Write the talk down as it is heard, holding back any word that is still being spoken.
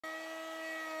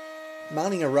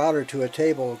Mounting a router to a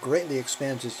table greatly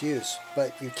expands its use,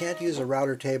 but you can't use a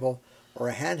router table or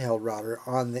a handheld router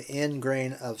on the end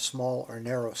grain of small or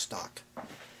narrow stock.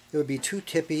 It would be too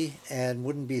tippy and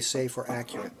wouldn't be safe or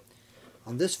accurate.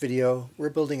 On this video, we're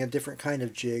building a different kind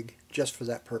of jig just for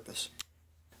that purpose.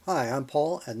 Hi, I'm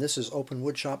Paul, and this is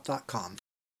openwoodshop.com.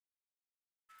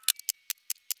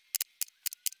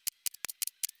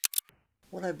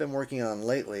 What I've been working on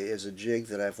lately is a jig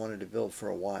that I've wanted to build for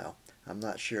a while. I'm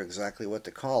not sure exactly what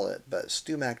to call it, but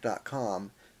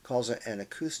StewMac.com calls it an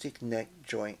acoustic neck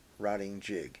joint routing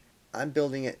jig. I'm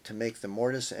building it to make the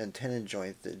mortise and tenon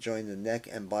joint that join the neck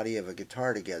and body of a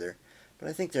guitar together, but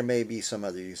I think there may be some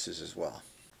other uses as well.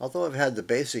 Although I've had the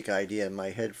basic idea in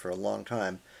my head for a long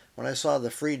time, when I saw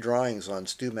the free drawings on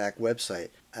StewMac website,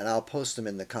 and I'll post them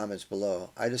in the comments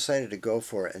below, I decided to go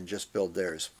for it and just build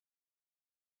theirs.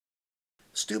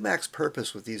 StewMac's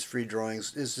purpose with these free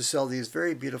drawings is to sell these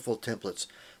very beautiful templates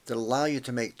that allow you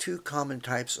to make two common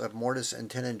types of mortise and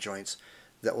tenon joints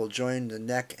that will join the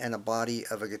neck and a body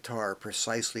of a guitar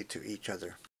precisely to each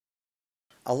other.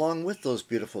 Along with those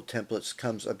beautiful templates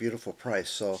comes a beautiful price,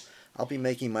 so I'll be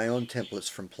making my own templates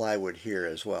from plywood here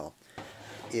as well.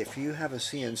 If you have a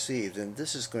CNC, then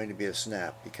this is going to be a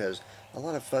snap because a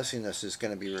lot of fussiness is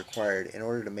going to be required in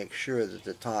order to make sure that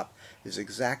the top is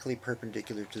exactly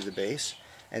perpendicular to the base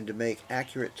and to make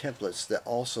accurate templates that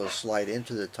also slide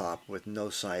into the top with no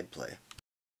side play.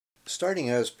 Starting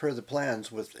as per the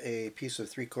plans with a piece of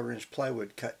 3/4 inch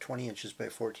plywood cut 20 inches by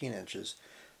 14 inches,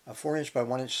 a 4 inch by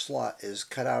 1 inch slot is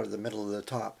cut out of the middle of the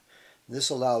top. This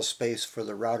allows space for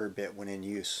the router bit when in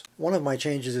use. One of my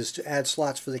changes is to add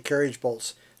slots for the carriage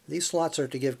bolts. These slots are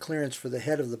to give clearance for the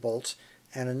head of the bolts,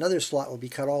 and another slot will be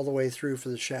cut all the way through for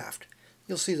the shaft.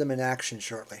 You'll see them in action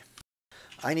shortly.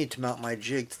 I need to mount my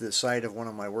jig to the side of one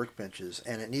of my workbenches,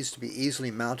 and it needs to be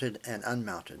easily mounted and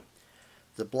unmounted.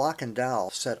 The block and dowel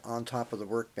set on top of the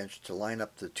workbench to line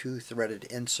up the two threaded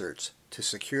inserts to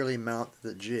securely mount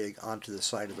the jig onto the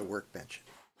side of the workbench.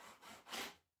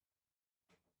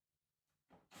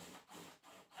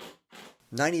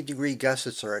 "90-degree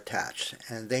gussets are attached,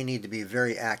 and they need to be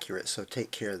very accurate, so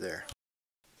take care there.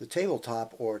 The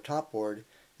tabletop or top board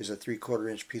is a 3/4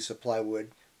 inch piece of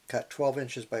plywood cut 12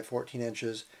 inches by 14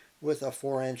 inches with a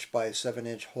 4 inch by 7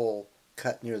 inch hole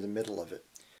cut near the middle of it.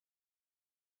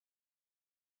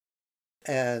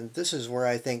 And this is where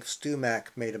I think StewMac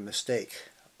made a mistake.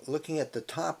 Looking at the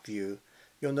top view,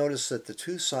 you'll notice that the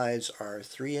two sides are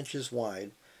 3 inches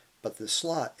wide, but the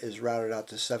slot is routed out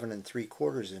to 7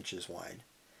 3/4 inches wide.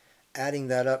 Adding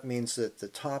that up means that the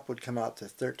top would come out to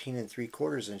 13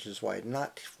 3/4 inches wide,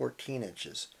 not 14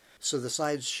 inches. So the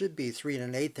sides should be 3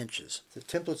 1/8 inches. The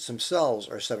templates themselves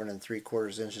are 7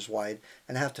 3/4 inches wide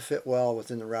and have to fit well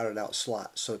within the routed out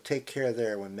slot, so take care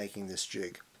there when making this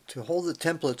jig. To hold the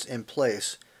templates in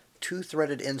place, two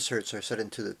threaded inserts are set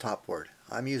into the top board.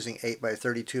 I'm using 8 by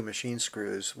 32 machine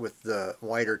screws with the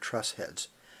wider truss heads.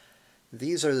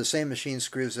 These are the same machine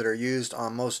screws that are used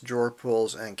on most drawer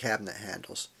pulls and cabinet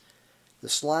handles. The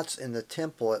slots in the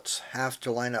templates have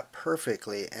to line up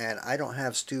perfectly, and I don't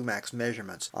have StewMac's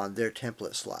measurements on their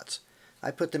template slots.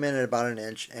 I put them in at about 1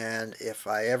 inch, and if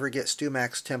I ever get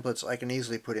StewMac's templates, I can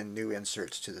easily put in new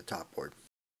inserts to the top board.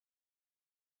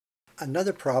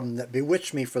 Another problem that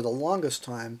bewitched me for the longest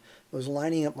time was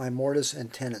lining up my mortise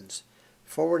and tenons.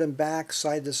 Forward and back,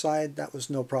 side to side, that was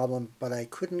no problem, but I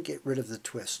couldn't get rid of the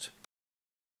twist.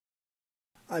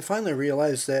 I finally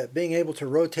realized that being able to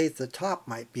rotate the top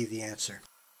might be the answer.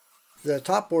 The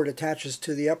top board attaches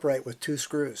to the upright with 2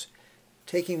 screws.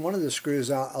 Taking one of the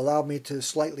screws out allowed me to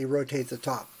slightly rotate the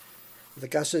top. The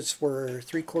gussets were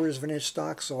 3/4 inch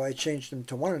stock, so I changed them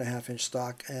to 1.5 inch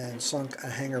stock and sunk a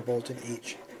hanger bolt in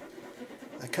each.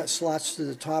 I cut slots to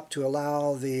the top to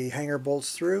allow the hanger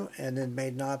bolts through, and then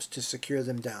made knobs to secure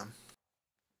them down.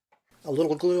 A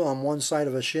little glue on one side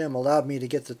of a shim allowed me to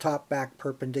get the top back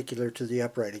perpendicular to the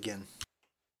upright again.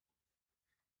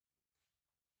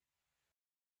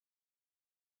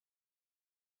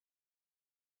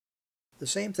 The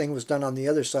same thing was done on the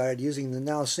other side, using the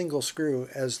now single screw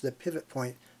as the pivot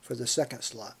point for the second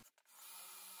slot.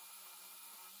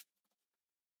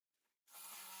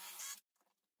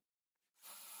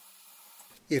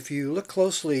 If you look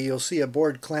closely, you'll see a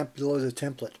board clamped below the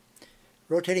template.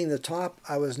 Rotating the top,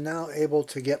 I was now able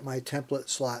to get my template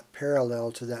slot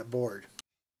parallel to that board.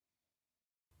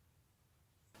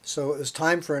 So it was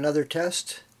time for another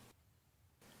test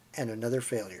and another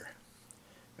failure.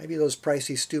 Maybe those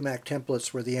pricey StewMac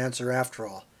templates were the answer after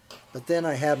all. But then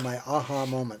I had my aha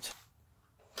moment.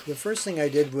 The first thing I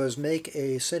did was make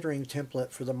a centering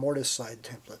template for the mortise side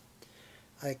template.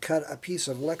 I cut a piece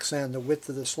of Lexan the width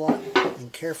of the slot,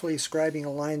 and carefully scribing a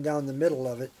line down the middle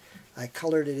of it, I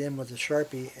colored it in with a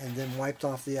Sharpie and then wiped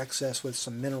off the excess with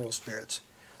some mineral spirits,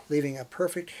 leaving a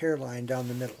perfect hairline down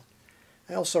the middle.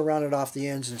 I also rounded off the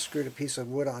ends and screwed a piece of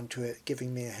wood onto it,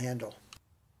 giving me a handle.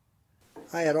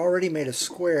 I had already made a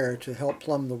square to help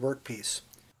plumb the workpiece.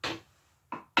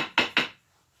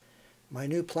 My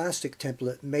new plastic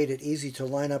template made it easy to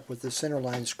line up with the center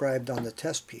line scribed on the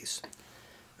test piece.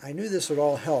 I knew this would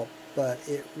all help, but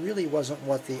it really wasn't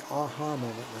what the aha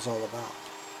moment was all about.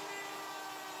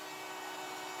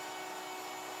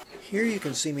 Here you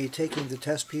can see me taking the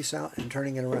test piece out and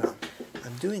turning it around.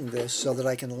 I'm doing this so that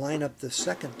I can line up the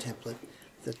second template,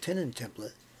 the Tenon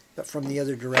template, but from the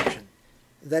other direction.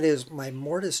 That is, my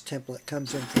Mortise template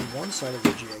comes in from one side of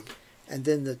the jig, and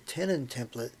then the Tenon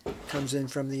template comes in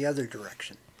from the other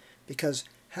direction. Because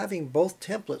having both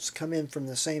templates come in from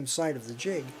the same side of the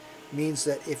jig means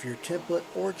that if your template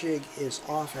or jig is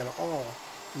off at all,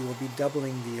 you will be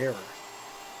doubling the error.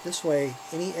 This way,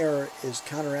 any error is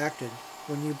counteracted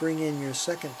when you bring in your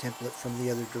second template from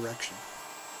the other direction.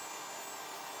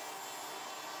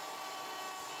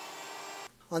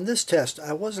 On this test,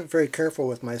 I wasn't very careful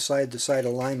with my side-to-side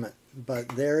alignment,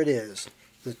 but there it is.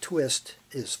 The twist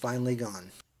is finally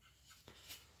gone.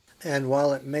 And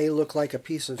while it may look like a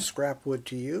piece of scrap wood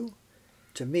to you,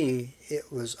 to me,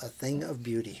 it was a thing of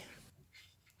beauty.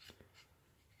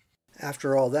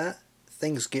 After all that,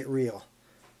 things get real.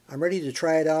 I'm ready to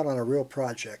try it out on a real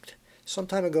project. Some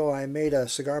time ago I made a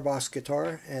cigar box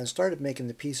guitar and started making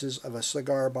the pieces of a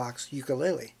cigar box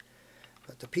ukulele.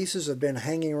 But the pieces have been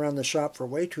hanging around the shop for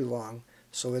way too long,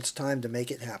 so it's time to make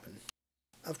it happen.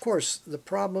 Of course, the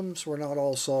problems were not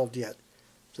all solved yet.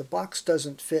 The box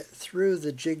doesn't fit through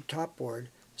the jig top board,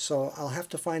 so I'll have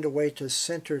to find a way to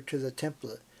center to the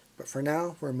template, but for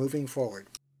now we're moving forward.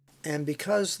 And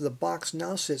because the box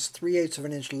now sits 3/8 of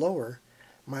an inch lower,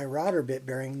 my router bit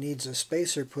bearing needs a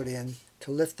spacer put in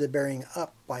to lift the bearing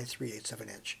up by 3/8 of an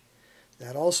inch.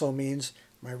 That also means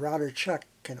my router chuck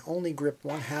can only grip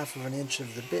 1/2 of an inch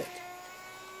of the bit.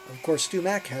 Of course, Stu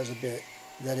Mac has a bit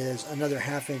that is another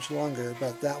 1/2 inch longer,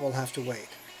 but that will have to wait.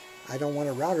 I don't want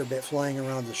a router bit flying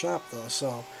around the shop though,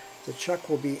 so the chuck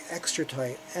will be extra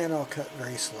tight and I'll cut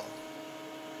very slow.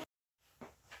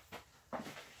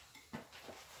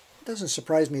 It doesn't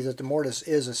surprise me that the Mortise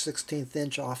is a 1/16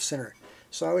 inch off center,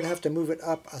 so I would have to move it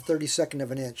up a 32nd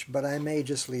of an inch, but I may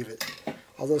just leave it.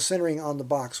 Although centering on the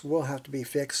box will have to be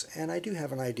fixed, and I do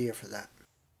have an idea for that.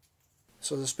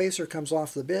 So the spacer comes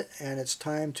off the bit, and it's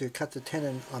time to cut the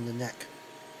tenon on the neck.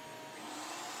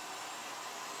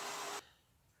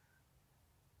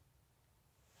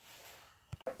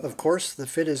 Of course, the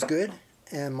fit is good,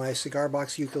 and my cigar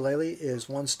box ukulele is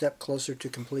one step closer to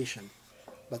completion.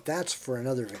 But that's for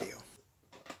another video.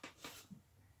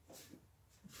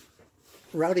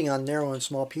 Routing on narrow and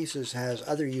small pieces has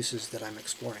other uses that I'm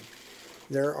exploring.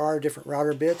 There are different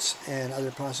router bits and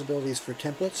other possibilities for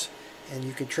templates, and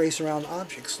you could trace around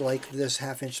objects like this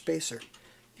 1/2 inch spacer.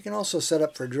 You can also set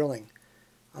up for drilling.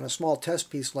 On a small test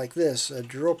piece like this, a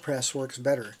drill press works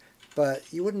better, but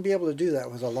you wouldn't be able to do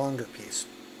that with a longer piece.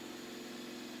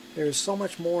 There's so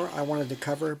much more I wanted to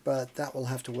cover, but that will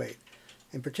have to wait.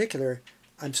 In particular,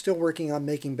 I'm still working on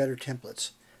making better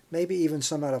templates, maybe even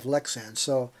some out of Lexan,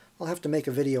 so I'll have to make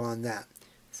a video on that.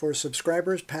 For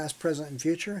subscribers, past, present, and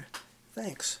future,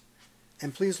 thanks.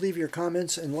 And please leave your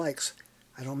comments and likes.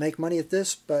 I don't make money at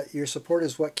this, but your support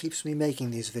is what keeps me making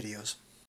these videos.